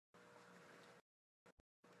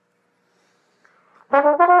Hey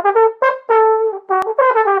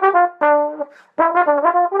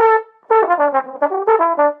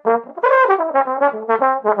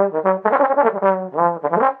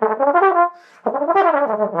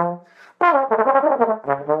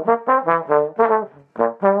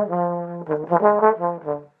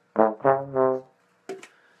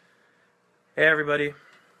everybody.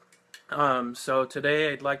 So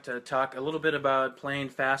today I'd like to talk a little bit about playing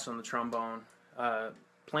fast on the trombone.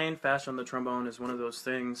 Playing fast on the trombone is one of those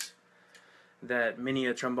things that many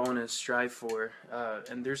a trombonists strive for,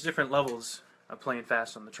 and there's different levels of playing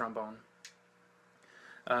fast on the trombone.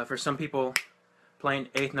 For some people, playing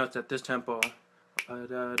eighth notes at this tempo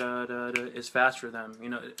is fast for them. You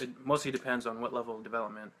know, it mostly depends on what level of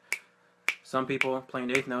development. Some people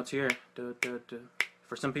playing eighth notes here.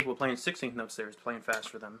 For some people, playing 16th notes there is playing fast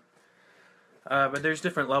for them. But there's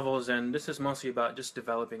different levels, and this is mostly about just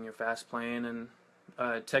developing your fast playing and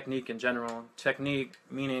technique in general. Technique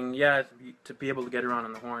meaning, yeah, to be able to get around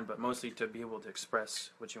on the horn, but mostly to be able to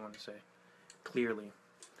express what you want to say clearly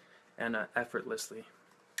and effortlessly.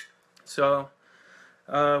 So,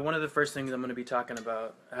 one of the first things I'm going to be talking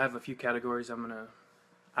about, I have a few categories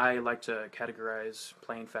I like to categorize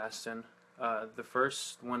playing fast in. The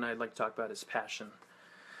first one I'd like to talk about is passion.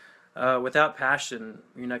 Without passion,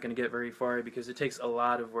 you're not going to get very far because it takes a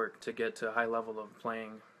lot of work to get to a high level of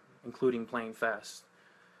playing, including playing fast.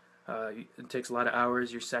 It takes a lot of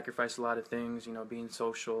hours, you sacrifice a lot of things, you know, being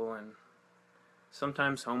social and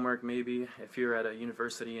sometimes homework maybe if you're at a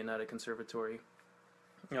university and not a conservatory.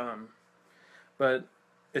 But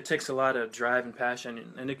it takes a lot of drive and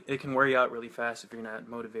passion, and it can wear you out really fast if you're not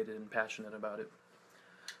motivated and passionate about it.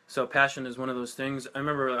 So passion is one of those things. I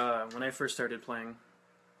remember when I first started playing,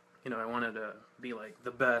 you know, I wanted to be like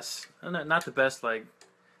the best. Not the best, like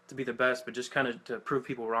to be the best, but just kind of to prove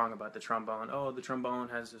people wrong about the trombone. Oh, the trombone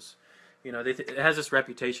has this, you know, it has this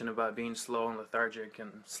reputation about being slow and lethargic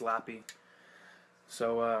and sloppy.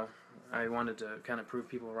 So I wanted to kind of prove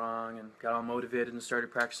people wrong and got all motivated and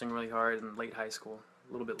started practicing really hard in late high school,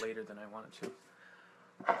 a little bit later than I wanted to.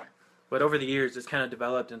 But over the years, it's kind of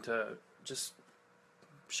developed into just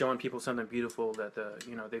showing people something beautiful that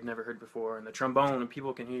you know, they've never heard before. And the trombone, when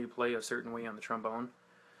people can hear you play a certain way on the trombone,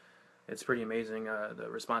 it's pretty amazing the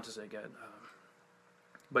responses they get.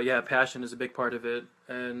 But yeah, passion is a big part of it,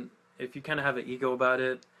 and if you kind of have an ego about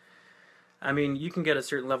it, I mean, you can get a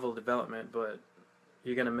certain level of development, but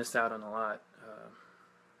you're gonna miss out on a lot.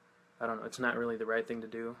 I don't know, it's not really the right thing to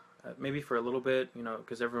do. Maybe for a little bit, you know,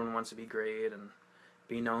 because everyone wants to be great and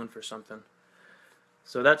be known for something.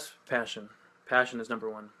 So that's passion. Passion is number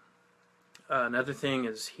one. Another thing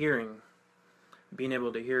is hearing, being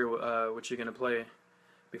able to hear what you're going to play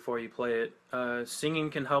before you play it. Singing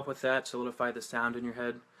can help with that, solidify the sound in your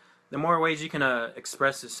head. The more ways you can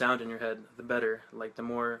express the sound in your head, the better. Like the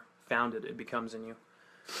more founded it becomes in you.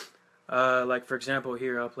 Like for example,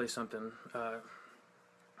 here I'll play something.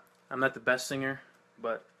 I'm not the best singer,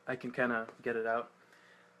 but I can kind of get it out.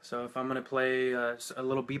 So if I'm going to play a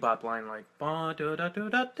little bebop line like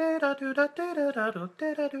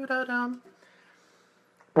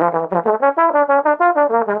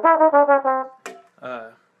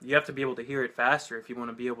you have to be able to hear it faster if you want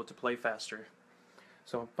to be able to play faster.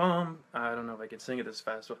 So I don't know if I can sing it as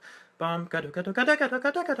fast. So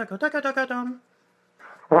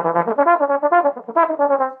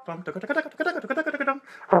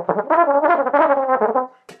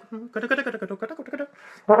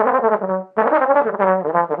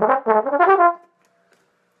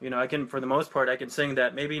you know, I can, for the most part, I can sing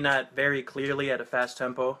that, maybe not very clearly at a fast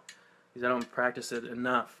tempo, because I don't practice it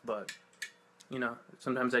enough, but, you know,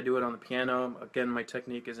 sometimes I do it on the piano. Again, my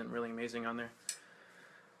technique isn't really amazing on there.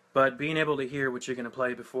 But being able to hear what you're going to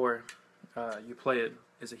play before you play it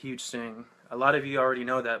is a huge thing. A lot of you already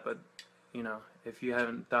know that, but, you know, if you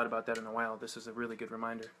haven't thought about that in a while, this is a really good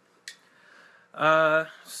reminder.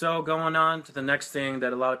 So going on to the next thing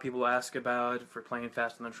that a lot of people ask about for playing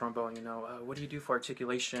fast on the trombone, you know, what do you do for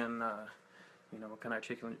articulation? You know, what kind of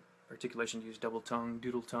articulation do you use? Double tongue,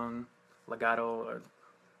 doodle tongue, legato, or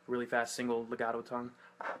really fast single legato tongue?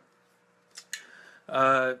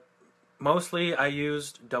 Mostly I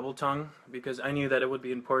used double tongue because I knew that it would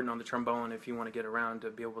be important on the trombone if you want to get around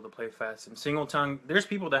to be able to play fast. And single tongue, there's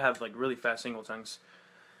people that have like really fast single tongues,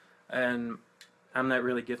 and I'm not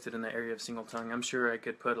really gifted in the area of single tongue. I'm sure I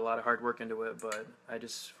could put a lot of hard work into it, but I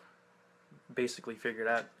just basically figured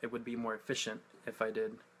out it would be more efficient if I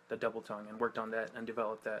did the double tongue and worked on that and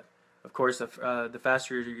developed that. Of course, the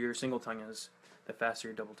faster your single tongue is, the faster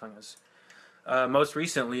your double tongue is. Most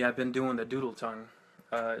recently, I've been doing the doodle tongue.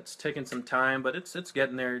 It's taken some time, but it's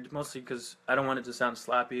getting there. Mostly because I don't want it to sound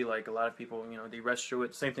sloppy like a lot of people. They rush through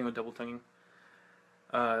it. Same thing with double tonguing.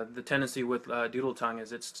 The tendency with doodle tongue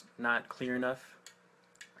is it's not clear enough,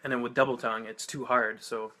 and then with double tongue it's too hard.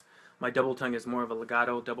 So my double tongue is more of a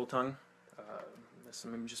legato double tongue. So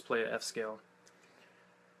let me just play an F scale.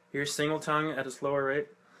 Here's single tongue at a slower rate.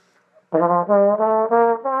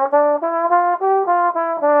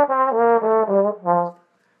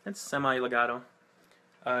 It's semi-legato.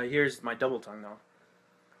 Here's my double tongue though.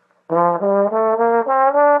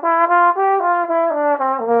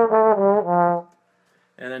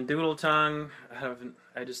 And then doodle tongue,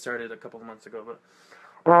 I just started a couple of months ago, but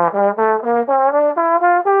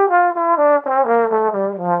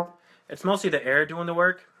it's mostly the air doing the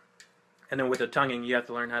work. And then with the tonguing, you have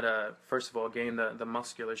to learn how to, first of all, gain the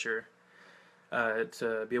musculature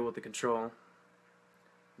to be able to control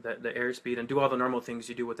the airspeed and do all the normal things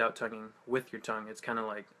you do without tonguing with your tongue. It's kind of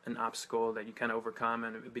like an obstacle that you kind of overcome,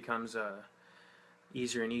 and it becomes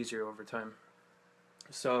easier and easier over time.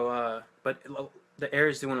 So, but the air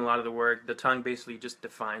is doing a lot of the work. The tongue basically just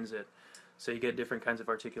defines it. So you get different kinds of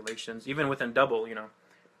articulations, even within double.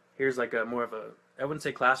 Here's like a more of a, I wouldn't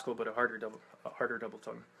say classical, but a harder double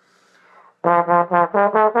tongue.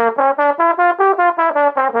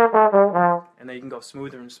 And then you can go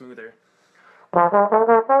smoother and smoother.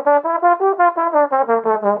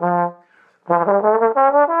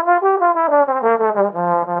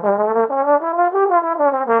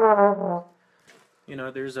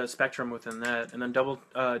 There's a spectrum within that. And then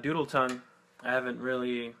doodle tongue, I haven't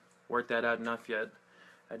really worked that out enough yet.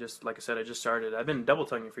 Like I said, I just started. I've been double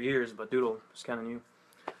tonguing for years, but doodle is kind of new.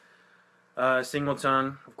 Single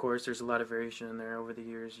tongue, of course, there's a lot of variation in there. Over the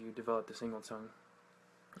years, you develop the single tongue.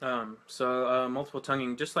 Multiple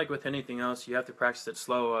tonguing, just like with anything else, you have to practice it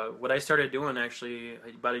slow. What I started doing actually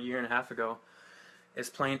about a year and a half ago is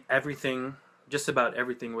playing everything, just about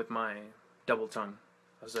everything with my double tongue.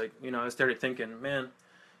 I was like, I started thinking, man,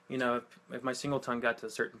 if my single tongue got to a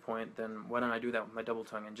certain point, then why don't I do that with my double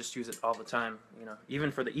tongue and just use it all the time,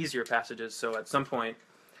 even for the easier passages. So at some point,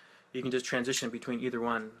 you can just transition between either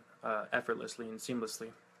one effortlessly and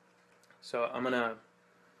seamlessly. So I'm gonna,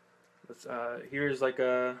 here's like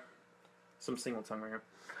some single tongue right here.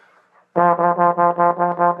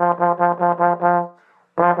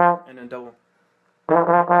 And then double.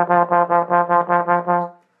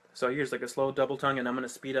 So here's like a slow double tongue, and I'm going to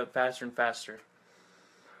speed up faster and faster.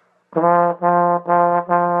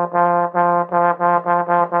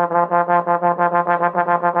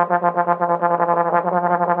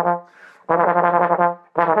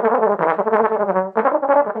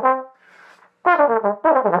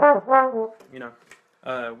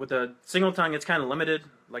 With the single tongue, it's kind of limited.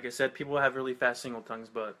 Like I said, people have really fast single tongues,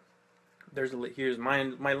 but here's my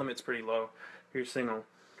limit's pretty low. Here's single.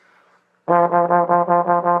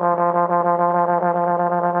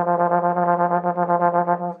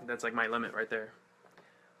 That's like my limit right there.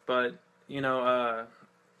 But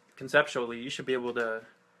conceptually, you should be able to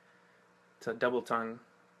double tongue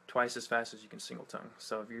twice as fast as you can single tongue.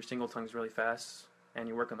 So if your single tongue is really fast and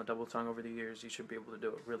you work on the double tongue over the years, you should be able to do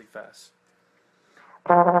it really fast.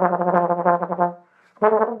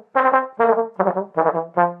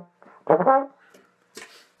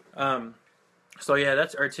 So yeah,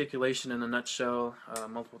 that's articulation in a nutshell.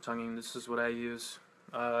 Multiple tonguing, this is what I use.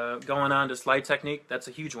 Going on to slide technique, that's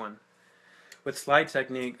a huge one. With slide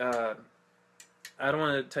technique, I don't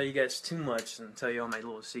want to tell you guys too much and tell you all my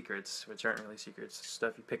little secrets, which aren't really secrets. It's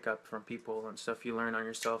stuff you pick up from people and stuff you learn on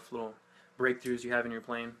yourself, little breakthroughs you have in your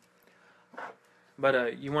playing.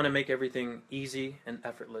 But you want to make everything easy and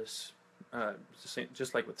effortless,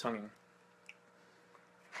 just like with tonguing.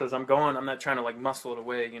 So as I'm going, I'm not trying to like muscle it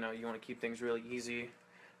away. You want to keep things really easy.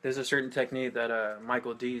 There's a certain technique that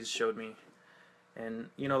Michael Dees showed me, and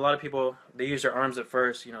a lot of people, they use their arms at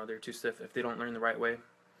first. They're too stiff if they don't learn the right way,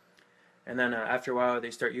 and then after a while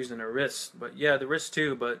they start using their wrists. But yeah, the wrists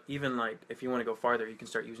too. But even like if you want to go farther, you can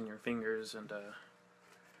start using your fingers and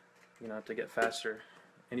to get faster.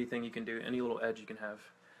 Anything you can do, any little edge you can have.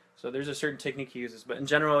 So there's a certain technique he uses, but in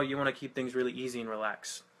general, you want to keep things really easy and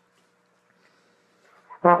relaxed.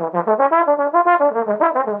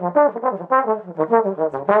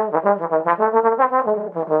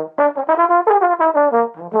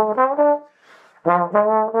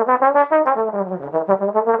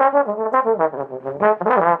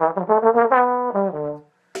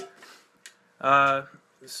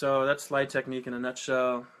 So that's slide technique in a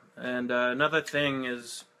nutshell. And another thing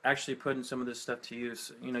is actually putting some of this stuff to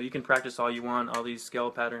use. You can practice all you want, all these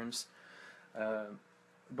scale patterns,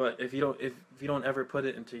 but if you don't ever put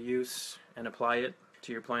it into use and apply it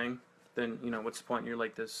to your playing, then what's the point? You're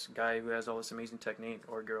like this guy who has all this amazing technique,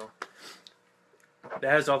 or girl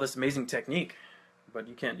that has all this amazing technique, but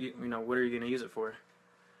you can't. What are you going to use it for?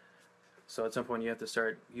 So at some point you have to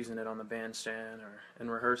start using it on the bandstand or in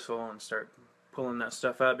rehearsal and start pulling that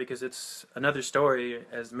stuff out, because it's another story,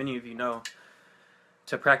 as many of you know,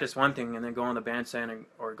 to practice one thing and then go on the bandstand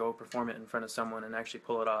or go perform it in front of someone and actually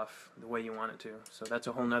pull it off the way you want it to. So that's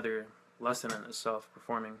a whole nother lesson in itself,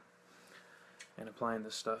 performing and applying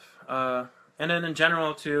this stuff. And then in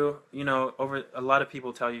general too, over a lot of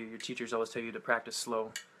people tell you, your teachers always tell you to practice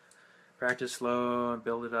slow. Practice slow,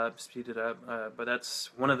 build it up, speed it up. But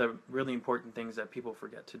that's one of the really important things that people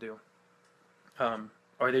forget to do.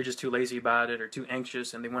 Or they're just too lazy about it, or too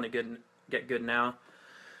anxious, and they want to get good now.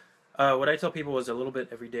 What I tell people is a little bit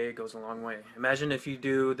every day goes a long way. Imagine if you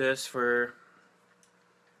do this for,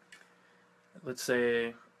 let's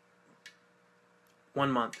say,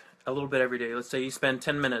 1 month, a little bit every day. Let's say you spend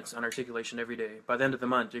 10 minutes on articulation every day. By the end of the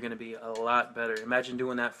month, you're going to be a lot better. Imagine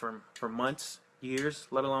doing that for months, years,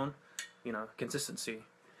 let alone, consistency,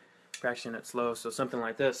 practicing it slow. So something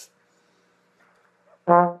like this.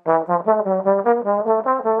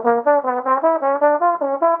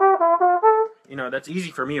 That's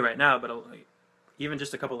easy for me right now, but even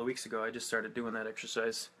just a couple of weeks ago, I just started doing that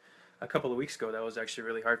exercise. A couple of weeks ago, that was actually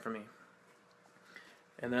really hard for me.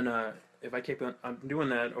 And then if I keep on doing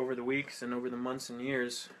that over the weeks and over the months and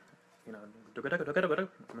years, I'm going to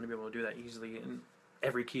be able to do that easily in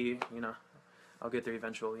every key. I'll get there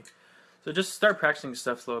eventually. So just start practicing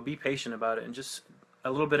stuff slow. Be patient about it, and just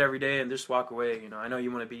a little bit every day, and just walk away. I know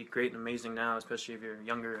you want to be great and amazing now, especially if you're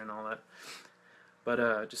younger and all that.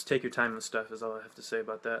 But just take your time with stuff is all I have to say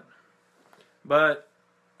about that. But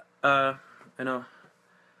I know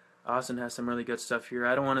Austin has some really good stuff here.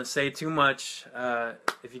 I don't want to say too much.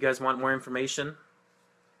 If you guys want more information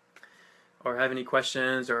or have any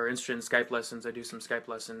questions or are interested in Skype lessons, I do some Skype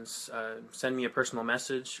lessons. Send me a personal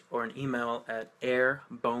message or an email at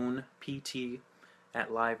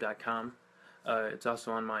airbonept@live.com. It's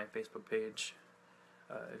also on my Facebook page.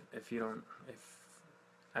 If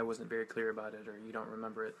I wasn't very clear about it or you don't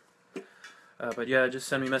remember it. But yeah, just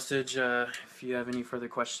send me a message if you have any further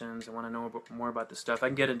questions and want to know more about this stuff. I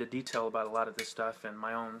can get into detail about a lot of this stuff and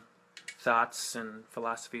my own thoughts and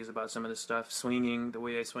philosophies about some of this stuff. Swinging, the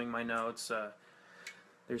way I swing my notes. Okay,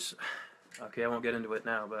 I won't get into it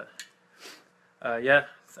now, but yeah,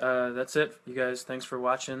 that's it. You guys, thanks for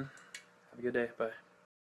watching. Have a good day. Bye.